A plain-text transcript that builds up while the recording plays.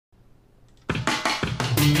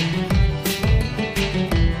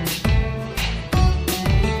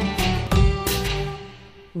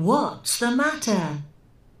What's the matter?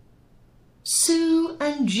 Sue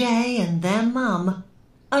and Jay and their mum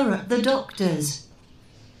are at the doctor's.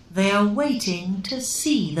 They are waiting to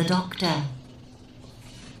see the doctor.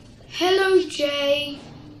 Hello, Jay.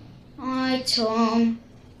 Hi, Tom.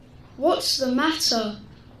 What's the matter?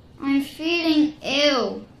 I'm feeling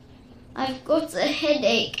ill. I've got a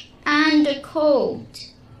headache and a cold.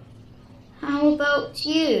 How about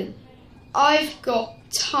you? I've got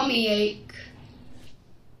tummy ache.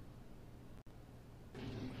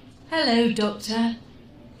 Hello, Doctor.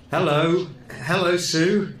 Hello. Hello,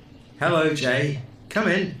 Sue. Hello, Jay. Come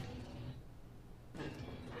in.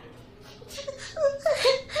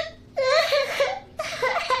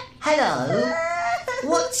 Hello.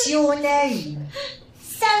 What's your name?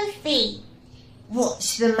 Sophie,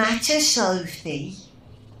 What's the matter, Sophie?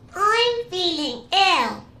 I'm feeling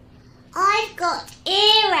ill. I've got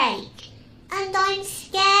earache and I'm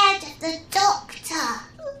scared of the doctor.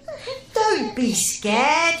 Don't be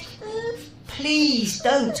scared. Please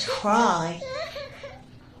don't cry.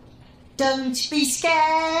 Don't be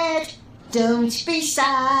scared. Don't be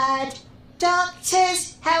sad.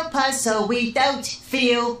 Doctors, help us so we don't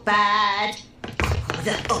feel bad.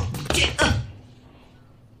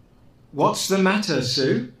 What's the matter,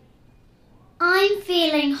 Sue? I'm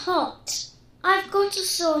feeling hot. I've got a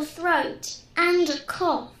sore throat and a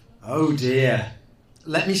cough. Oh dear.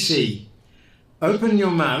 Let me see. Open your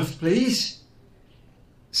mouth, please.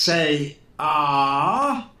 Say,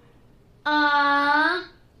 ah. Ah.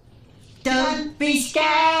 Don't be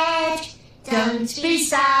scared. Don't be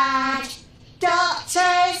sad.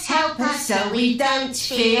 Doctors, help us so we don't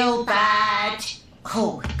feel bad.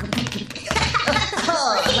 Oh.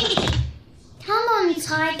 Come on,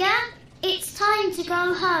 Tiger. It's time to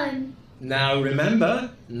go home. Now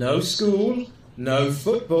remember, no school, no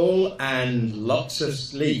football and lots of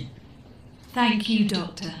sleep. Thank you,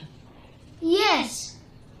 Doctor. Yes.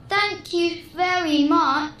 Thank you very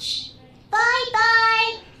much. Bye-bye.